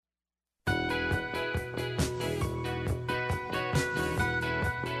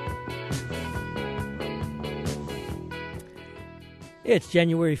It's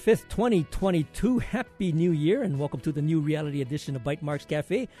January 5th, 2022. Happy New Year, and welcome to the new reality edition of Bytemarks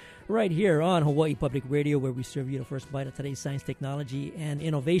Cafe, right here on Hawaii Public Radio, where we serve you the first bite of today's science, technology, and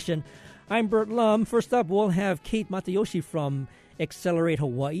innovation. I'm Bert Lum. First up, we'll have Kate Matayoshi from Accelerate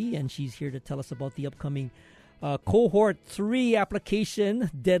Hawaii, and she's here to tell us about the upcoming Cohort 3 application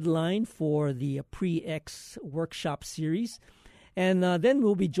deadline for the Pre-X workshop series. And then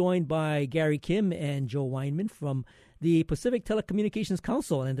we'll be joined by Gary Kim and Joe Weinman from the Pacific Telecommunications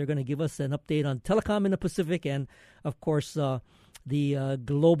Council, and they're going to give us an update on telecom in the Pacific and, of course, the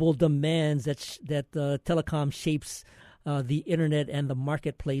global demands that telecom shapes the Internet and the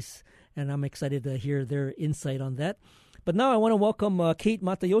marketplace, and I'm excited to hear their insight on that. But now I want to welcome Kate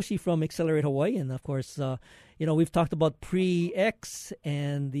Matayoshi from Accelerate Hawaii, and, of course, we've talked about Pre-X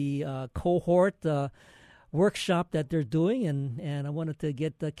and the cohort workshop that they're doing, and I wanted to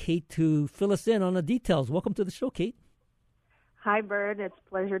get Kate to fill us in on the details. Welcome to the show, Kate. Hi, Bird. It's a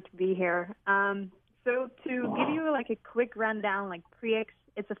pleasure to be here. So to give you a quick rundown, Pre-X,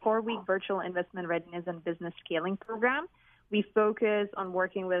 it's a 4-week virtual investment readiness and business scaling program. We focus on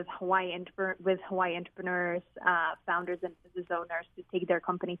working with Hawaii entrepreneurs, founders, and business owners to take their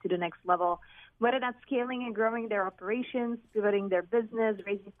company to the next level, whether that's scaling and growing their operations, pivoting their business,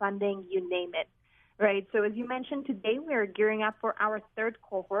 raising funding, you name it. Right. So as you mentioned, today we are gearing up for our third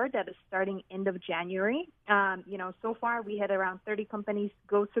cohort that is starting end of January. So far we had around 30 companies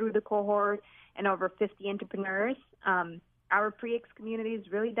go through the cohort and over 50 entrepreneurs. Our Pre-X community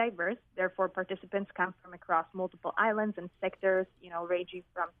is really diverse. Therefore, participants come from across multiple islands and sectors, ranging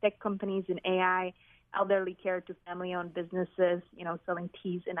from tech companies in AI, elderly care to family-owned businesses, selling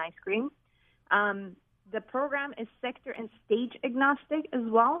teas and ice cream. The program is sector and stage agnostic as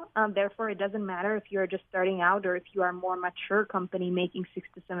well. Therefore, it doesn't matter if you're just starting out or if you are a more mature company making 6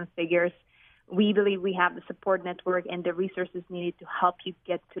 to 7 figures. We believe we have the support network and the resources needed to help you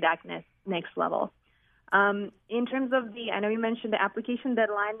get to that next level. In terms of I know you mentioned the application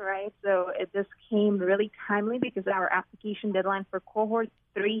deadline, right? So this came really timely because our application deadline for Cohort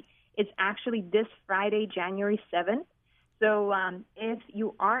 3 is actually this Friday, January 7th. So if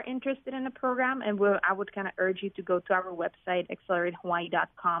you are interested in the program, and I would kind of urge you to go to our website,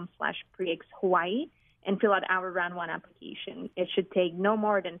 acceleratehawaii.com/PreXHawaii, and fill out our round 1 application. It should take no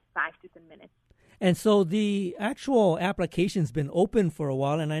more than 5 to 10 minutes. And so the actual application's been open for a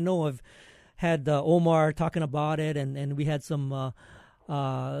while, and I know I've had Omar talking about it, and we had some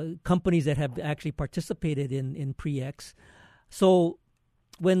companies that have actually participated in Pre-X. So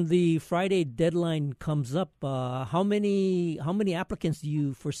when the Friday deadline comes up, how many applicants do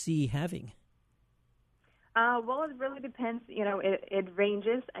you foresee having? Well, it really depends. It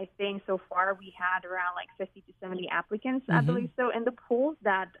ranges. I think so far we had around 50 to 70 applicants, I believe so, in the pool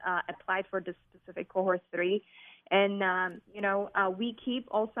that applied for this specific Cohort 3. And, we keep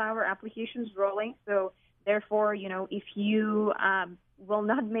also our applications rolling. So therefore, if you will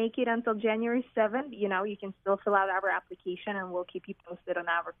not make it until January 7th, you can still fill out our application, and we'll keep you posted on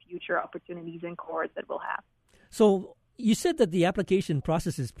our future opportunities and cohorts that we'll have. So you said that the application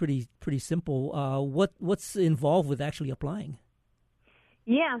process is pretty simple. What's involved with actually applying?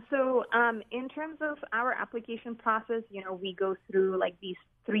 Yeah, so in terms of our application process, we go through these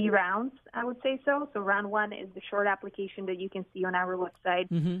 3 rounds, I would say so. So round 1 is the short application that you can see on our website.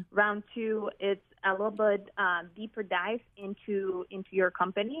 Round 2, it's a little bit deeper dive into your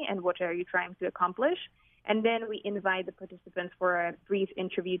company and what are you trying to accomplish. And then we invite the participants for a brief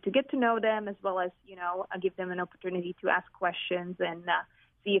interview to get to know them, as well as, give them an opportunity to ask questions and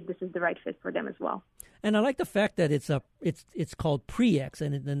see if this is the right fit for them as well. And I like the fact that it's called Pre-X,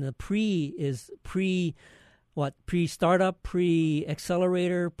 and then the pre is pre-startup,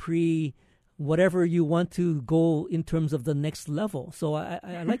 pre-accelerator, whatever you want to go in terms of the next level. So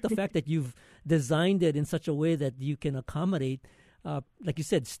I like the fact that you've designed it in such a way that you can accommodate, like you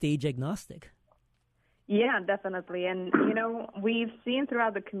said, stage agnostic. Yeah, definitely. And, we've seen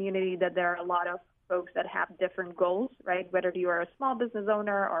throughout the community that there are a lot of folks that have different goals, right? Whether you are a small business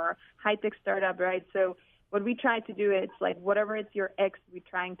owner or a high-tech startup, right? So what we try to do is whatever it's your X, we're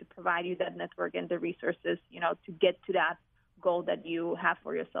trying to provide you that network and the resources, to get to that goal that you have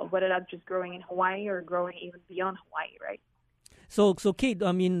for yourself, whether that's just growing in Hawaii or growing even beyond Hawaii, right? So Kate,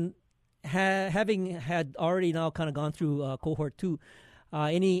 I mean, having had already now kind of gone through Cohort 2,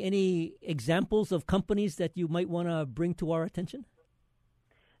 any examples of companies that you might want to bring to our attention?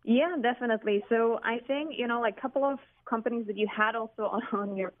 Yeah, definitely. So I think, a couple of companies that you had also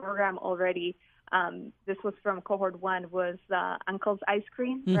on your program already, This was from cohort 1, was Uncle's Ice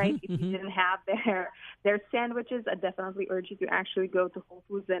Cream, Mm-hmm, right? If you didn't have their sandwiches, I definitely urge you to actually go to Whole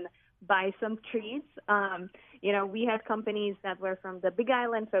Foods and buy some treats. We had companies that were from the Big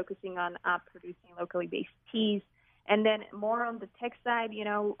Island focusing on producing locally based teas. And then more on the tech side,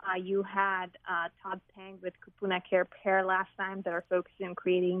 you had Todd Pang with Kupuna Care Pair last time that are focusing on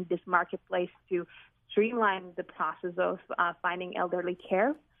creating this marketplace to streamline the process of finding elderly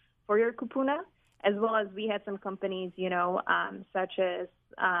care for your kupuna, as well as we had some companies, such as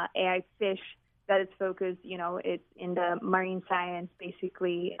AI Fish that is focused, it's in the marine science,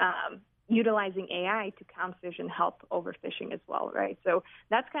 basically utilizing AI to count fish and help overfishing as well, right? So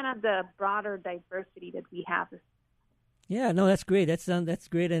that's kind of the broader diversity that we have. Yeah, no, that's great. That's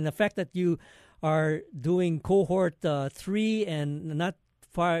great, and the fact that you are doing cohort 3 and not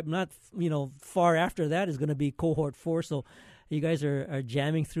far after that is going to be cohort 4. So you guys are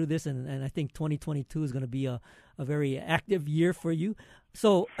jamming through this, and I think 2022 is going to be a very active year for you.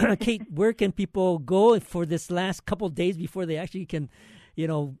 So, Kate, where can people go for this last couple of days before they actually can,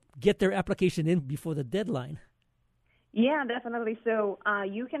 get their application in before the deadline? Yeah, definitely. So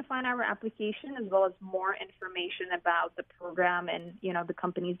you can find our application as well as more information about the program and, the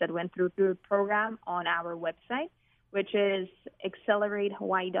companies that went through the program on our website, which is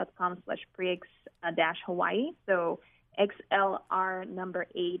acceleratehawaii.com/preex-Hawaii. So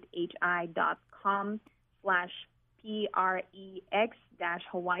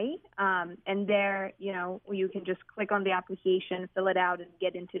XLR8.com/PREX-Hawaii. And there, you can just click on the application, fill it out, and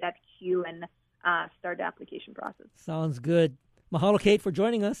get into that queue and start the application process. Sounds good. Mahalo, Kate, for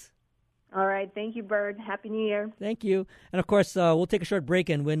joining us. All right. Thank you, Bird. Happy New Year. Thank you. And, of course, we'll take a short break,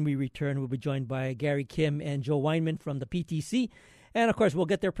 and when we return, we'll be joined by Gary Kim and Joe Weinman from the PTC. And, of course, we'll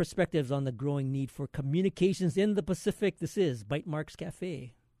get their perspectives on the growing need for communications in the Pacific. This is Bytemarks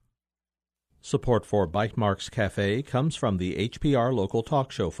Cafe. Support for Bytemarks Cafe comes from the HPR Local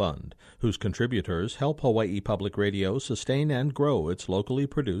Talk Show Fund, whose contributors help Hawaii Public Radio sustain and grow its locally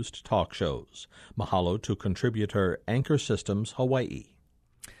produced talk shows. Mahalo to contributor Anchor Systems Hawaii.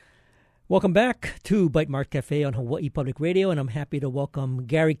 Welcome back to Bytemarks Cafe on Hawaii Public Radio, and I'm happy to welcome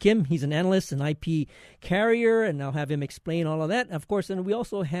Gary Kim. He's an analyst, an IP carrier, and I'll have him explain all of that. Of course, and we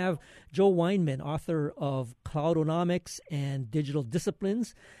also have Joe Weinman, author of Cloudonomics and Digital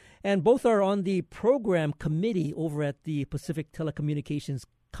Disciplines, and both are on the program committee over at the Pacific Telecommunications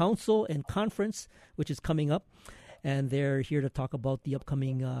Council and Conference, which is coming up. And they're here to talk about the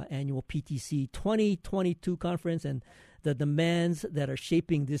upcoming annual PTC 2022 conference and the demands that are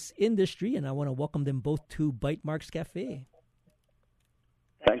shaping this industry. And I want to welcome them both to Bytemarks Cafe.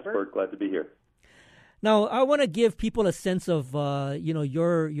 Thanks, Bert. Glad to be here. Now, I want to give people a sense of,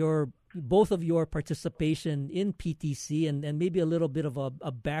 your both of your participation in PTC and maybe a little bit of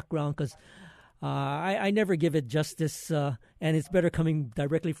a background, because I never give it justice, and it's better coming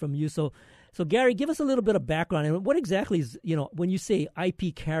directly from you. So Gary, give us a little bit of background. And what exactly is, when you say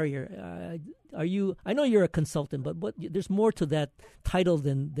IP carrier, are you? I know you're a consultant, but there's more to that title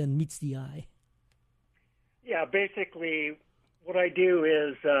than meets the eye. Yeah, basically, what I do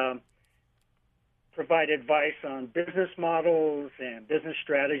is provide advice on business models and business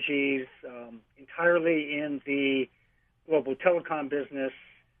strategies, entirely in the global telecom business,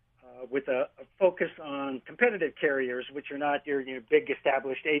 with a focus on competitive carriers, which are not your big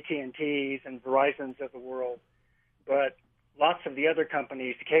established AT&Ts and Verizons of the world, but lots of the other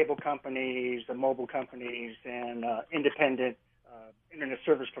companies, the cable companies, the mobile companies, and independent internet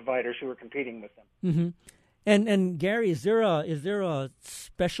service providers who are competing with them. Mm-hmm. And Gary, is there a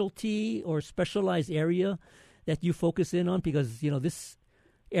specialty or specialized area that you focus in on? Because this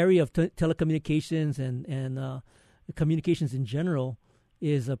area of telecommunications and communications in general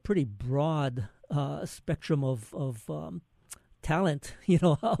is a pretty broad spectrum of talent,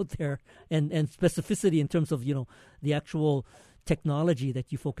 out there, and specificity in terms of the actual technology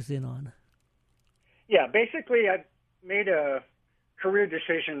that you focus in on. Yeah, basically, I made a career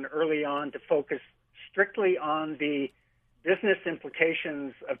decision early on to focus strictly on the business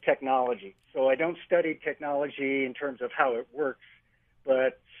implications of technology. So I don't study technology in terms of how it works,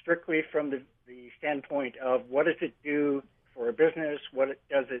 but strictly from the standpoint of what does it do for a business,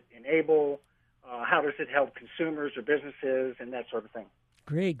 does it enable, how does it help consumers or businesses, and that sort of thing.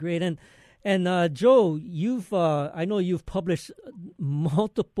 Great. And Joe, I know you've published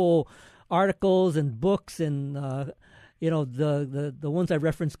multiple articles and books, and the ones I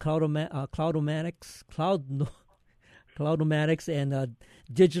referenced, Cloudonomics and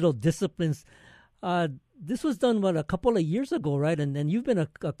Digital Disciplines. This was done a couple of years ago, right? And you've been a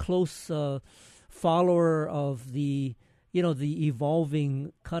close follower of the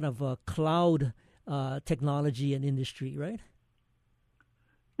evolving kind of cloud technology and industry, right?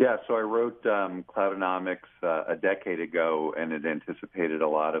 Yeah, so I wrote Cloudonomics a decade ago, and it anticipated a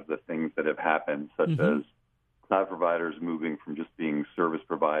lot of the things that have happened, such as cloud providers moving from just being service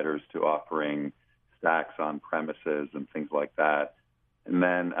providers to offering stacks on premises and things like that. And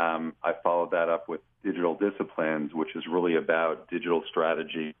then I followed that up with Digital Disciplines, which is really about digital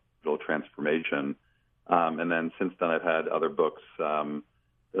strategy, digital transformation. And then since then, I've had other books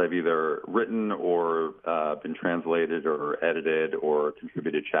that I've either written or been translated or edited or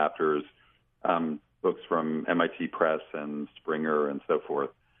contributed chapters, books from MIT Press and Springer and so forth.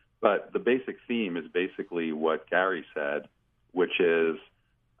 But the basic theme is basically what Gary said, which is,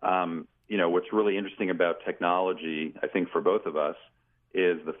 what's really interesting about technology, I think for both of us,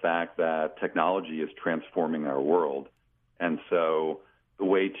 is the fact that technology is transforming our world. And so the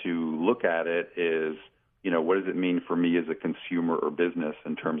way to look at it is, what does it mean for me as a consumer or business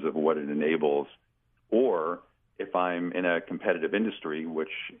in terms of what it enables? Or if I'm in a competitive industry,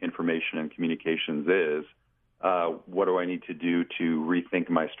 which information and communications is, what do I need to do to rethink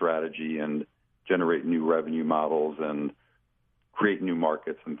my strategy and generate new revenue models and create new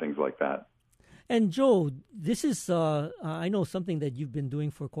markets and things like that? And Joe, this is, I know, something that you've been doing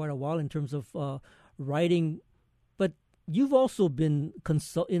for quite a while in terms of writing, but you've also been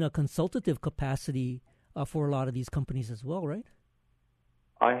in a consultative capacity for a lot of these companies as well, right?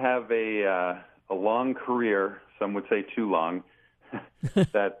 I have a long career, some would say too long,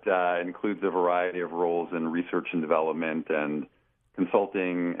 that includes a variety of roles in research and development and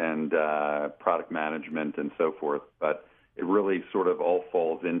consulting and product management and so forth. But it really sort of all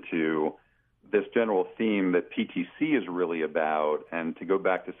falls into this general theme that PTC is really about. And to go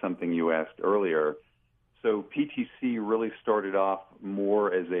back to something you asked earlier, so PTC really started off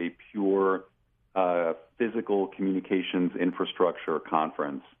more as a pure physical communications infrastructure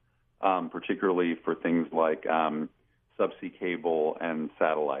conference, particularly for things like subsea cable and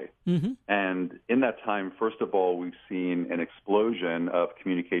satellite. And in that time, first of all, we've seen an explosion of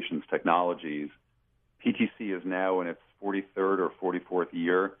communications technologies. PTC is now in its 43rd or 44th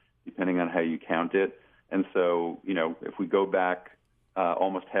year, depending on how you count it. And so, if we go back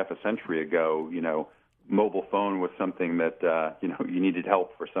almost half a century ago, mobile phone was something that, you needed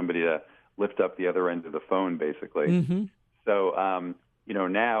help for somebody to lift up the other end of the phone, basically. So,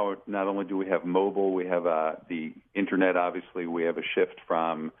 now not only do we have mobile, we have the internet, obviously. We have a shift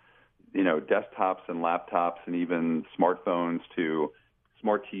from, desktops and laptops and even smartphones to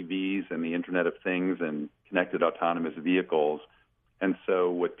smart TVs and the Internet of Things and connected autonomous vehicles. And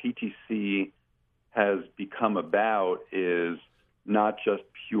so what PTC has become about is not just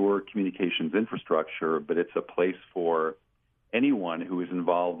pure communications infrastructure, but it's a place for anyone who is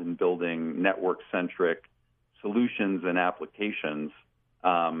involved in building network-centric solutions and applications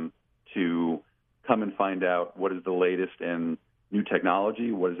to come and find out what is the latest in new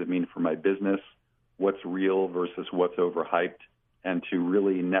technology, what does it mean for my business, what's real versus what's overhyped, and to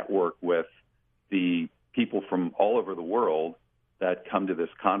really network with the people from all over the world that come to this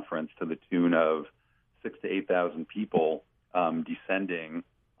conference to the tune of 6,000 to 8,000 people descending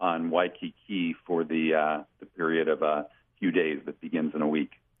on Waikiki for the period of a few days that begins in a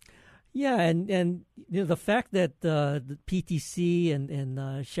week. Yeah, and the fact that the PTC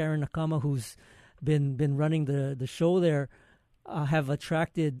and Sharon Nakama, who's been running the show there, have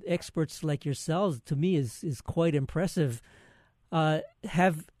attracted experts like yourselves, to me is quite impressive. How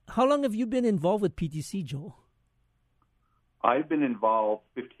long have you been involved with PTC, Joel? I've been involved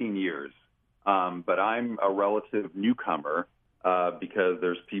 15 years, but I'm a relative newcomer because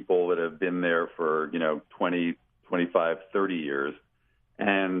there's people that have been there for 20, 25, 30 years.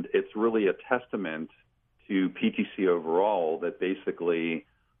 And it's really a testament to PTC overall that basically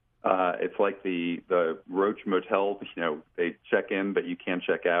it's like the Roach Motel, they check in, but you can't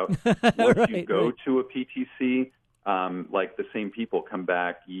check out. Once you go to a PTC, like the same people come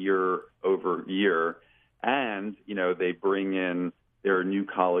back year over year, and, they bring in their new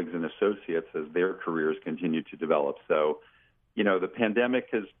colleagues and associates as their careers continue to develop. So, the pandemic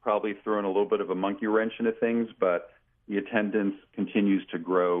has probably thrown a little bit of a monkey wrench into things, but the attendance continues to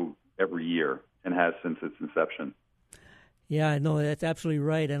grow every year and has since its inception. Yeah, no, that's absolutely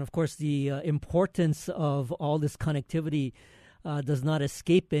right. And of course, the importance of all this connectivity does not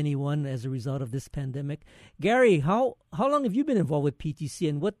escape anyone as a result of this pandemic. Gary, how long have you been involved with PTC,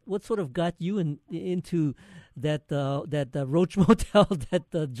 and what sort of got you into that Roach Motel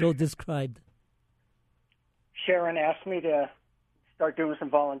that Joe described? Sharon asked me to start doing some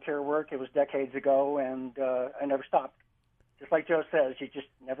volunteer work. It was decades ago, and I never stopped. Just like Joe says, you just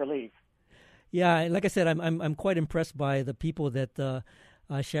never leave. Yeah, like I said, I'm quite impressed by the people that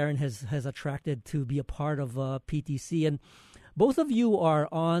Sharon has attracted to be a part of PTC. And both of you are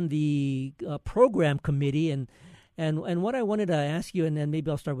on the program committee. And what I wanted to ask you, and then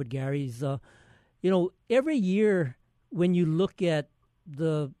maybe I'll start with Gary, is, every year when you look at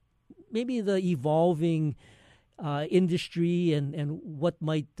the evolving industry and what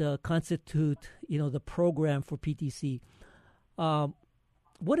might constitute, the program for PTC,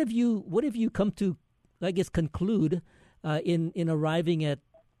 what have you come to, I guess, conclude in arriving at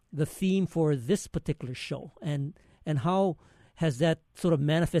the theme for this particular show, and how has that sort of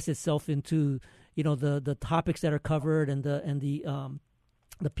manifested itself into the topics that are covered and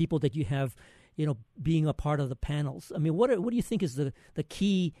the people that you have being a part of the panels? I mean, what do you think is the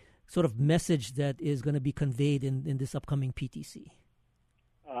key sort of message that is going to be conveyed in this upcoming PTC?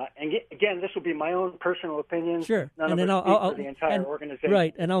 And again, this will be my own personal opinion. Sure, None and of then us speak for the entire organization.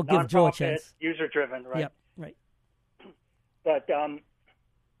 Right, and I'll give Joe a chance. User-driven, right? Yep, right. But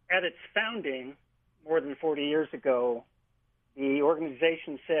at its founding, more than 40 years ago, the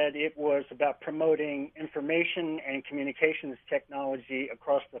organization said it was about promoting information and communications technology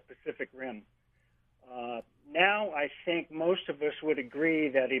across the Pacific Rim. Now, I think most of us would agree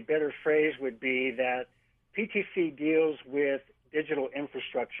that a better phrase would be that PTC deals with digital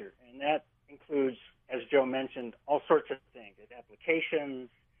infrastructure, and that includes, as Joe mentioned, all sorts of things. It's applications,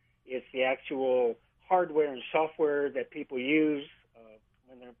 it's the actual hardware and software that people use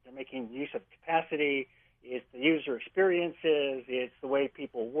when they're making use of capacity, it's the user experiences, it's the way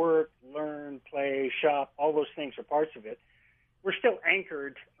people work, learn, play, shop, all those things are parts of it. We're still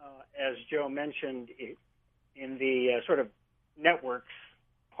anchored, as Joe mentioned, in the sort of networks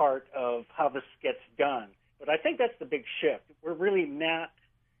part of how this gets done. But I think that's the big shift. We're really not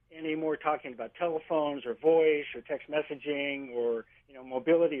anymore talking about telephones or voice or text messaging or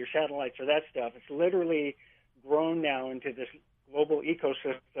mobility or satellites or that stuff. It's literally grown now into this global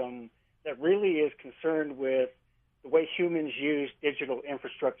ecosystem that really is concerned with the way humans use digital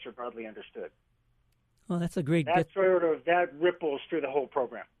infrastructure broadly understood. Well, that's a great... That ripples through the whole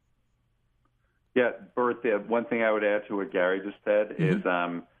program. Yeah, Bert, the one thing I would add to what Gary just said is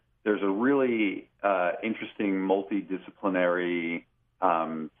there's a really interesting multidisciplinary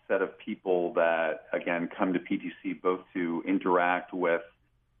set of people that, again, come to PTC both to interact with,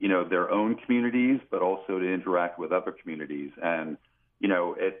 their own communities, but also to interact with other communities. And,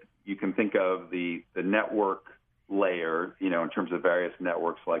 you can think of the network layer, in terms of various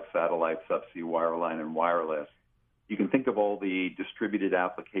networks like satellite, subsea, wireline, and wireless. You can think of all the distributed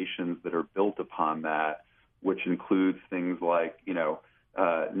applications that are built upon that, which includes things like,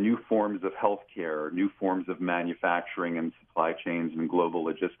 new forms of healthcare, new forms of manufacturing and supply chains and global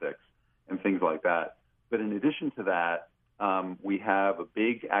logistics and things like that. But in addition to that, we have a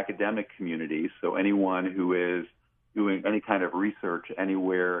big academic community. So anyone who is doing any kind of research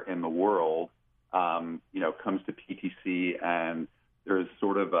anywhere in the world, comes to PTC, and there's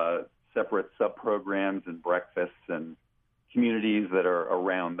sort of a separate sub-programs and breakfasts and communities that are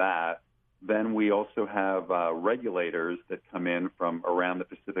around that. Then we also have regulators that come in from around the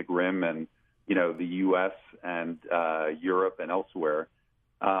Pacific Rim and, the U.S. and Europe and elsewhere.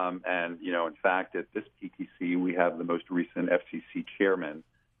 In fact, at this PTC, we have the most recent FCC chairman.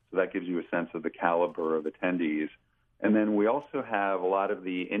 So that gives you a sense of the caliber of attendees. And then we also have a lot of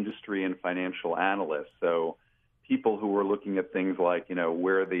the industry and financial analysts. So people who are looking at things like,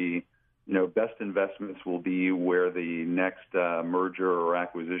 where the best investments will be, where the next merger or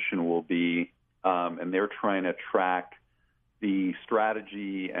acquisition will be, and they're trying to track the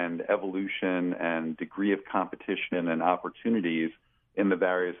strategy and evolution and degree of competition and opportunities in the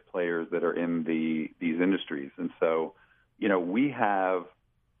various players that are in these industries. And so, we have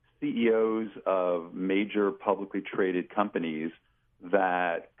CEOs of major publicly traded companies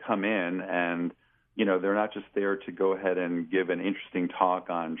that come in and, they're not just there to go ahead and give an interesting talk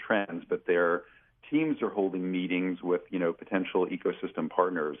on trends, but their teams are holding meetings with, potential ecosystem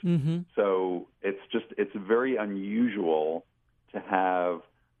partners. Mm-hmm. So it's very unusual to have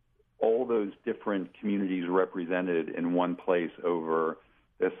all those different communities represented in one place over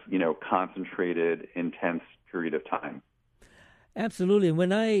this, concentrated, intense period of time. Absolutely.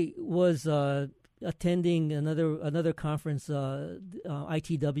 When I was attending another conference,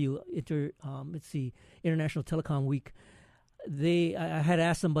 ITW, International Telecom Week, I had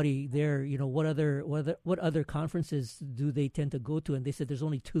asked somebody there, what other conferences do they tend to go to, and they said there's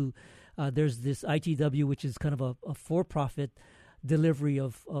only two. There's this ITW, which is kind of a for-profit delivery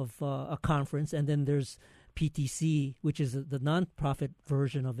of a conference, and then there's PTC, which is the non-profit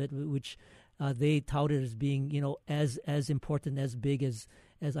version of it, which they touted as being, as important, as big as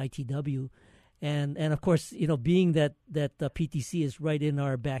ITW. And of course, being that PTC is right in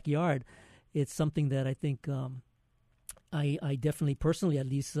our backyard, it's something that I think I definitely personally at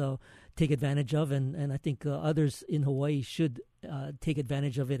least take advantage of, and I think others in Hawaii should take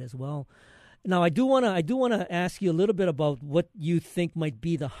advantage of it as well. Now, I do want to ask you a little bit about what you think might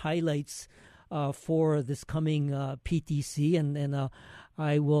be the highlights for this coming PTC, and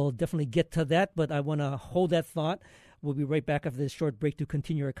I will definitely get to that, but I want to hold that thought. We'll be right back after this short break to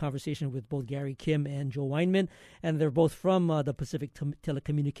continue our conversation with both Gary Kim and Joe Weinman, and they're both from the Pacific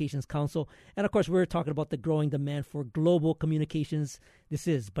Telecommunications Council. And, of course, we're talking about the growing demand for global communications. This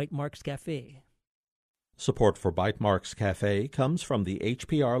is Bytemarks Cafe. Support for Bytemarks Cafe comes from the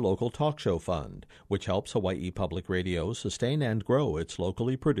HPR Local Talk Show Fund, which helps Hawaii Public Radio sustain and grow its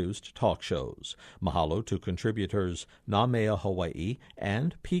locally produced talk shows. Mahalo to contributors Namea Hawaii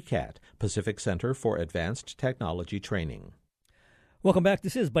and PCAT, Pacific Center for Advanced Technology Training. Welcome back.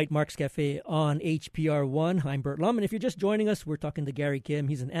 This is Bytemarks Cafe on HPR1. I'm Bert Lum, and if you're just joining us, we're talking to Gary Kim.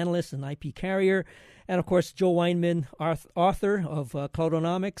 He's an analyst, an IP carrier, and of course, Joe Weinman, author of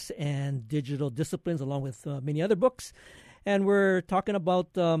Cloudonomics and Digital Disciplines, along with many other books. And we're talking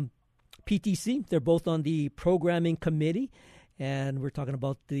about PTC. They're both on the programming committee, and we're talking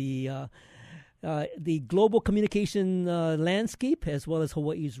about the global communication landscape, as well as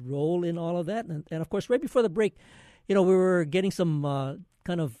Hawaii's role in all of that. And of course, right before the break, we were getting some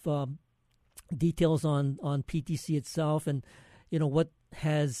kind of details on PTC itself, and what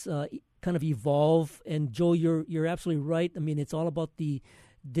has kind of evolved. And Joe, you're absolutely right. I mean, it's all about the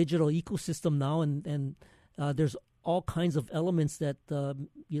digital ecosystem now, and there's all kinds of elements that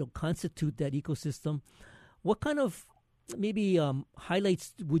constitute that ecosystem. What kind of maybe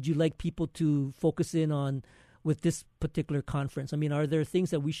highlights would you like people to focus in on with this particular conference? I mean, are there things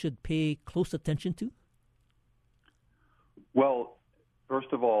that we should pay close attention to? Well, first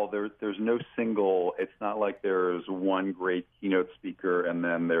of all, there's no single, it's not like there's one great keynote speaker and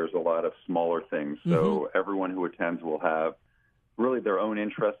then there's a lot of smaller things. So everyone who attends will have really their own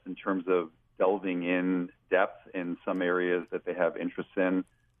interest in terms of delving in depth in some areas that they have interest in,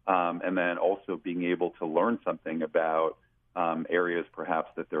 and then also being able to learn something about areas perhaps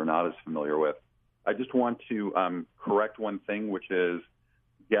that they're not as familiar with. I just want to correct one thing, which is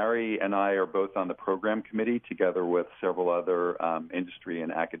Gary and I are both on the program committee together with several other industry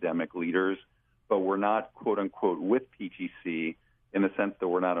and academic leaders, but we're not, quote unquote, with PTC in the sense that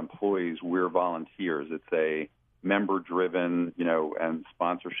we're not employees, we're volunteers. It's a member-driven, and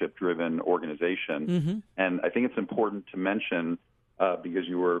sponsorship-driven organization. And I think it's important to mention, because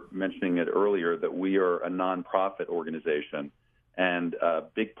you were mentioning it earlier, that we are a nonprofit organization. And a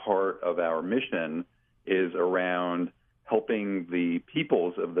big part of our mission is around helping the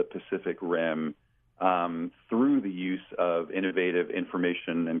peoples of the Pacific Rim through the use of innovative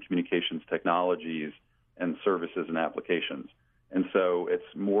information and communications technologies and services and applications. And so it's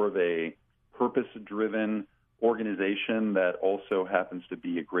more of a purpose-driven organization that also happens to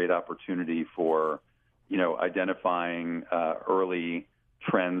be a great opportunity for, identifying early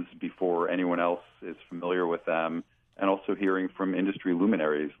trends before anyone else is familiar with them, and also hearing from industry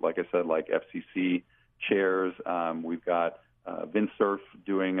luminaries, like I said, like FCC chairs. We've got Vint Cerf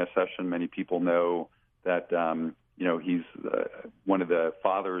doing a session. Many people know that, he's one of the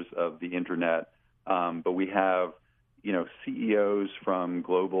fathers of the Internet. But we have, CEOs from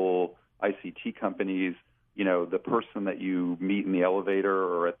global ICT companies. The person that you meet in the elevator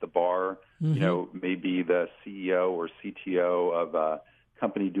or at the bar, may be the CEO or CTO of a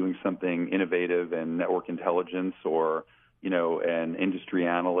company doing something innovative in network intelligence, or an industry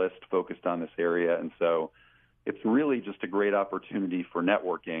analyst focused on this area. And so it's really just a great opportunity for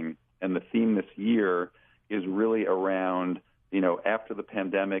networking. And the theme this year is really around, after the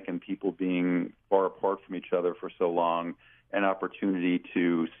pandemic and people being far apart from each other for so long, an opportunity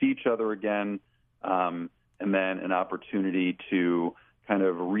to see each other again, and then an opportunity to kind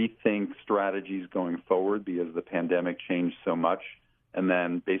of rethink strategies going forward because the pandemic changed so much, and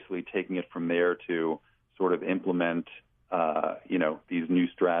then basically taking it from there to sort of implement these new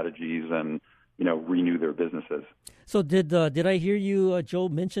strategies and, renew their businesses. So did I hear you, Joe,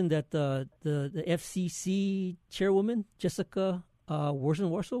 mention that the FCC chairwoman, Jessica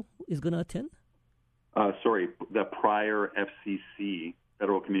Warson-Warso, is going to attend? Sorry, the prior FCC,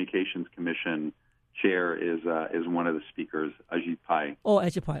 Federal Communications Commission chair is one of the speakers, Ajit Pai. Oh,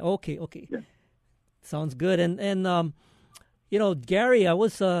 Ajit Pai. Okay. Yeah. Sounds good. And Gary, I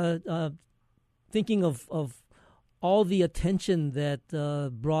was thinking of all the attention that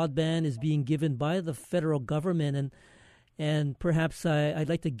broadband is being given by the federal government, and perhaps I'd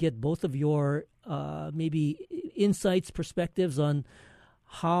like to get both of your maybe insights, perspectives on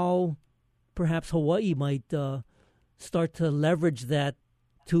how perhaps Hawaii might start to leverage that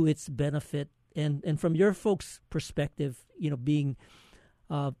to its benefit. And from your folks' perspective, being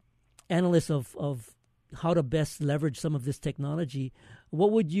analysts of how to best leverage some of this technology,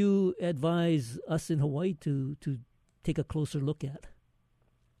 what would you advise us in Hawaii to take a closer look at?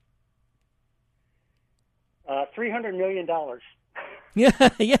 $300 million. Yeah,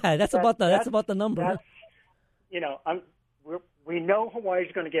 that's about the number. We know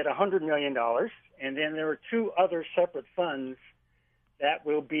Hawaii's going to get $100 million, and then there are two other separate funds that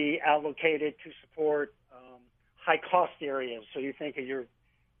will be allocated to support high-cost areas. So you think of your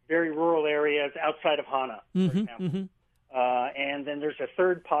very rural areas outside of Hana, for example. Mm-hmm. And then there's a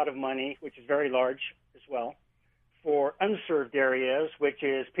third pot of money, which is very large as well, for unserved areas, which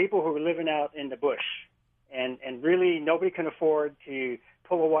is people who are living out in the bush. And really nobody can afford to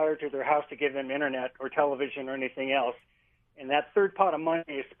pull a wire to their house to give them internet or television or anything else. And that third pot of money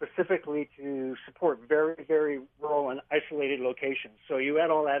is specifically to support very, very rural and isolated locations. So you add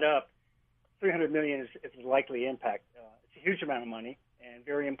all that up, $300 million is a likely impact. It's a huge amount of money and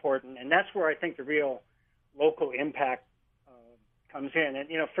very important. And that's where I think the real local impact comes in. And,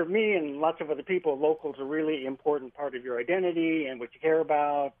 for me and lots of other people, local is a really important part of your identity and what you care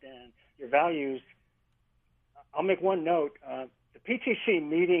about and your values. I'll make one note. The PTC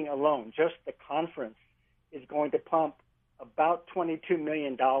meeting alone, just the conference, is going to pump about $22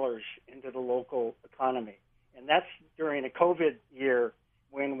 million into the local economy. And that's during a COVID year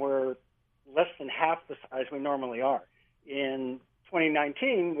when we're less than half the size we normally are. In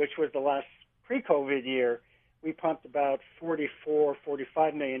 2019, which was the last pre-COVID year, we pumped about $44,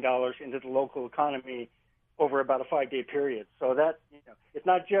 $45 million into the local economy over about a 5-day period. So that, it's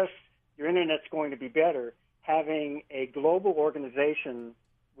not just your internet's going to be better. Having a global organization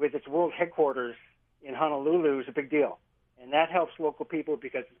with its world headquarters in Honolulu is a big deal. And that helps local people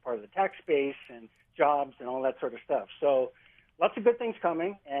because it's part of the tax base and jobs and all that sort of stuff. So lots of good things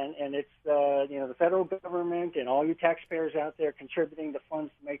coming, and it's the federal government and all you taxpayers out there contributing the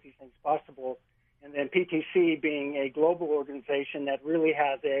funds to make these things possible. And then PTC being a global organization that really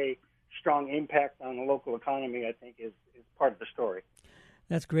has a strong impact on the local economy, I think is part of the story.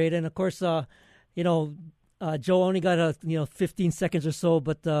 That's great. And of course, Joe only got 15 seconds or so,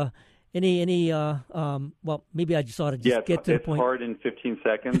 but maybe I just ought to get to the point. It's hard in 15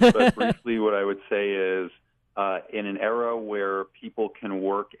 seconds, but briefly what I would say is in an era where people can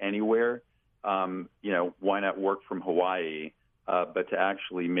work anywhere, why not work from Hawaii? But to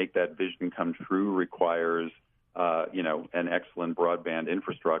actually make that vision come true requires, an excellent broadband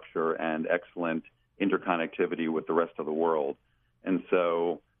infrastructure and excellent interconnectivity with the rest of the world. And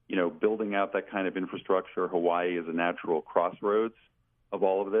so, building out that kind of infrastructure, Hawaii is a natural crossroads of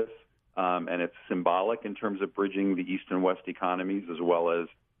all of this. And it's symbolic in terms of bridging the East and West economies, as well as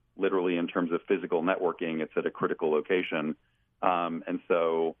literally in terms of physical networking. It's at a critical location. And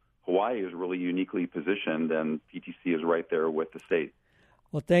so Hawaii is really uniquely positioned, and PTC is right there with the state.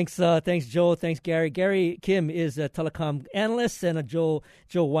 Well, thanks, Joe. Thanks, Gary. Gary Kim is a telecom analyst, and Joe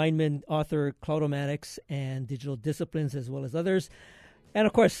Weinman, author, Cloudomatics and Digital Disciplines, as well as others. And,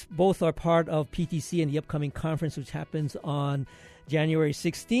 of course, both are part of PTC and the upcoming conference, which happens on January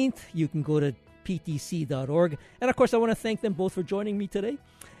 16th. You can go to ptc.org. And, of course, I want to thank them both for joining me today.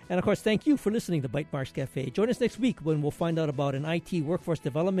 And, of course, thank you for listening to Bytemarks Cafe. Join us next week when we'll find out about an IT workforce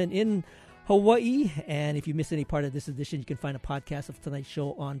development in Hawaii. And if you missed any part of this edition, you can find a podcast of tonight's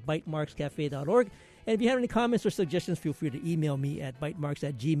show on bytemarkscafe.org. And if you have any comments or suggestions, feel free to email me at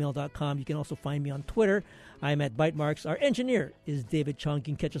bytemarks@gmail.com. You can also find me on Twitter. I'm at Bytemarks. Our engineer is David Chung. You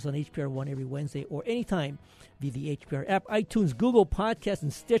can catch us on HPR One every Wednesday or anytime via the HPR app, iTunes, Google Podcasts,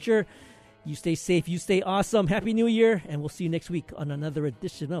 and Stitcher. You stay safe. You stay awesome. Happy New Year. And we'll see you next week on another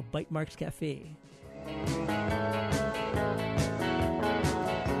edition of Bytemarks Cafe.